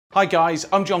Hi guys,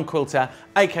 I'm John Quilter,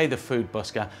 aka the Food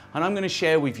Busker, and I'm going to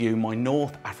share with you my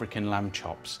North African lamb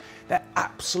chops. They're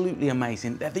absolutely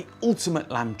amazing. They're the ultimate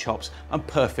lamb chops and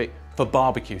perfect for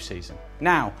barbecue season.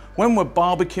 Now, when we're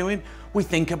barbecuing, we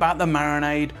think about the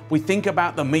marinade, we think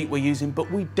about the meat we're using, but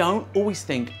we don't always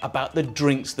think about the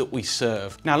drinks that we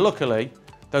serve. Now, luckily,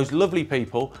 those lovely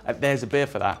people at There's a Beer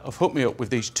for That have hooked me up with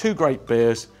these two great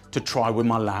beers to try with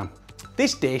my lamb.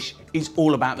 This dish is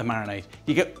all about the marinade.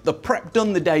 You get the prep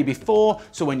done the day before,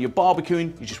 so when you're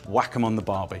barbecuing, you just whack them on the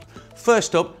barbie.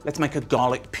 First up, let's make a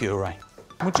garlic puree.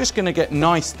 We're just gonna get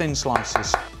nice thin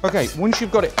slices. Okay, once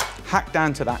you've got it hacked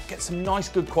down to that, get some nice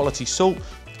good quality salt,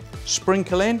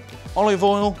 sprinkle in olive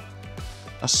oil,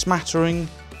 a smattering,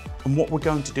 and what we're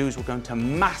going to do is we're going to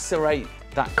macerate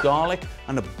that garlic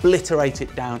and obliterate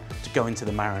it down to go into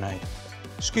the marinade.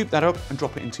 Scoop that up and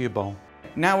drop it into your bowl.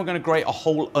 Now we're going to grate a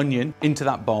whole onion into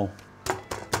that bowl.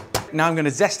 Now I'm going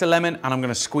to zest a lemon and I'm going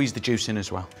to squeeze the juice in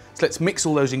as well. So let's mix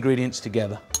all those ingredients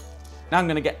together. Now I'm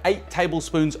going to get 8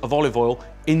 tablespoons of olive oil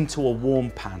into a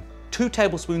warm pan. 2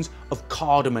 tablespoons of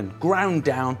cardamom ground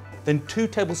down, then 2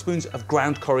 tablespoons of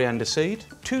ground coriander seed,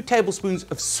 2 tablespoons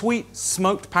of sweet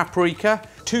smoked paprika,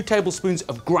 2 tablespoons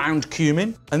of ground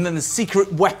cumin, and then the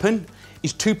secret weapon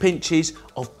is 2 pinches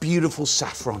of beautiful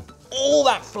saffron. All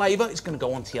that flavour is going to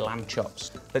go onto your lamb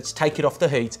chops. Let's take it off the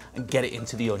heat and get it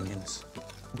into the onions.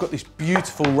 We've got this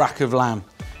beautiful rack of lamb.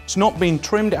 It's not been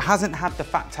trimmed, it hasn't had the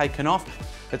fat taken off.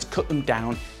 Let's cut them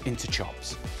down into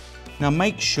chops. Now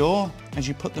make sure, as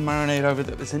you put the marinade over,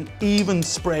 that there's an even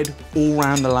spread all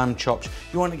around the lamb chops.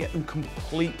 You want to get them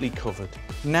completely covered.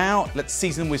 Now let's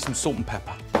season with some salt and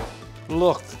pepper.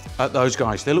 Look at those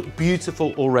guys, they look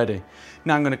beautiful already.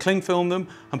 Now I'm going to cling film them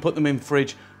and put them in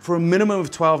fridge for a minimum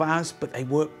of 12 hours, but they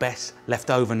work best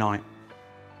left overnight.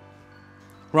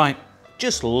 Right,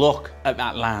 just look at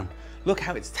that lamb. Look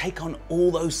how it's taken on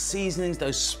all those seasonings,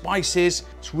 those spices.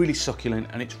 It's really succulent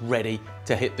and it's ready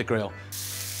to hit the grill.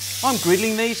 I'm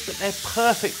grilling these, but they're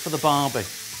perfect for the barbie.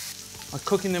 I'm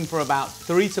cooking them for about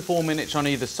 3 to 4 minutes on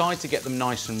either side to get them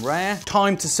nice and rare.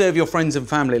 Time to serve your friends and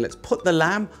family. Let's put the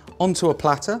lamb onto a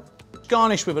platter,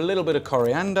 garnish with a little bit of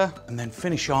coriander, and then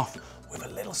finish off with a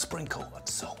little sprinkle of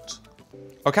salt.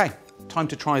 Okay, time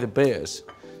to try the beers.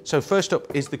 So first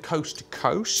up is the Coast to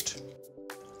Coast.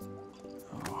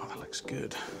 Oh, that looks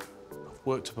good. I've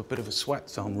worked up a bit of a sweat,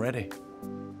 so I'm ready.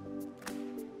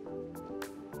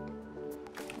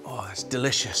 Oh, that's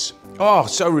delicious. Oh,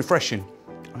 so refreshing.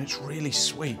 And it's really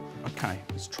sweet. Okay,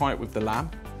 let's try it with the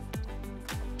lamb.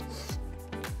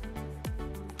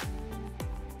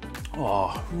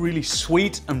 Oh, really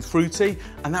sweet and fruity,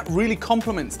 and that really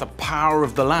complements the power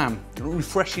of the lamb. It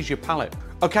refreshes your palate.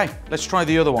 Okay, let's try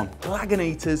the other one.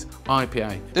 Lagunitas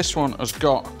IPA. This one has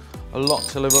got a lot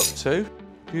to live up to.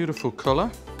 Beautiful colour.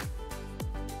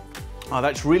 Oh,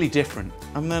 that's really different.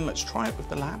 And then let's try it with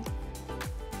the lamb.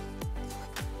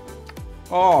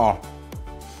 Oh.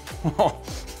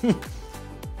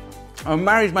 A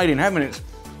marriage made in heaven.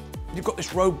 You've got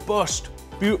this robust,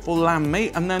 beautiful lamb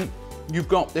meat, and then you've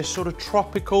got this sort of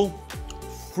tropical,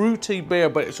 fruity beer,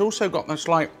 but it's also got this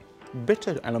like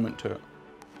bitter element to it.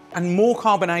 And more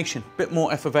carbonation, a bit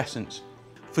more effervescence.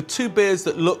 For 2 beers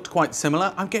that looked quite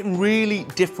similar, I'm getting really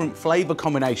different flavour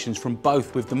combinations from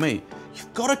both with the meat.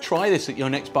 You've got to try this at your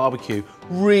next barbecue.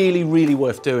 Really, really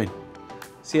worth doing.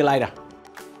 See you later.